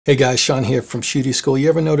Hey guys, Sean here from Shootie School. You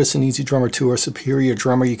ever notice in EZDrummer 2 or Superior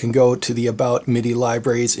Drummer, you can go to the About MIDI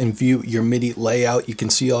libraries and view your MIDI layout. You can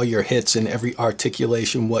see all your hits and every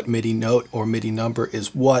articulation, what MIDI note or MIDI number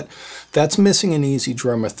is what. That's missing in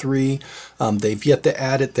EZDrummer 3. They've yet to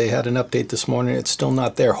add it. They had an update this morning. It's still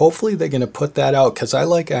not there. Hopefully they're going to put that out because I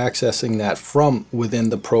like accessing that from within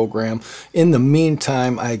the program. In the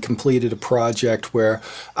meantime, I completed a project where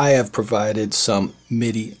I have provided some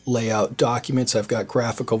MIDI layout documents. I've got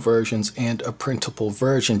graphical versions and a printable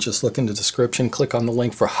version. Just look in the description, click on the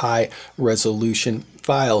link for high resolution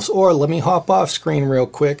files, or let me hop off screen real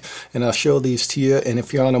quick and I'll show these to you. And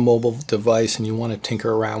if you're on a mobile device and you want to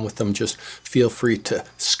tinker around with them, just feel free to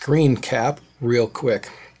screen cap real quick.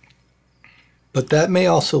 But that may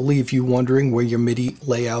also leave you wondering where your MIDI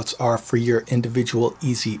layouts are for your individual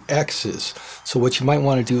EZXs. So what you might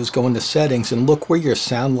want to do is go into settings and look where your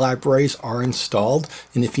sound libraries are installed.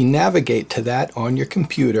 And if you navigate to that on your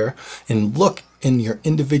computer and look in your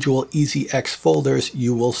individual EZX folders,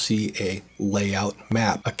 you will see a layout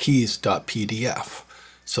map, a keys.pdf.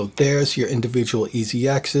 So there's your individual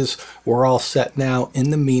EZXs. We're all set now.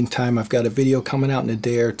 In the meantime, I've got a video coming out in a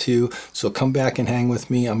day or two, so come back and hang with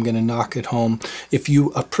me. I'm going to knock it home. If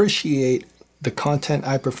you appreciate the content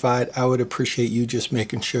I provide, I would appreciate you just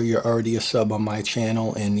making sure you're already a sub on my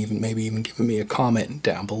channel and maybe even giving me a comment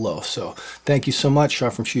down below. So thank you so much.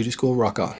 Sean from Shootie School. Rock on.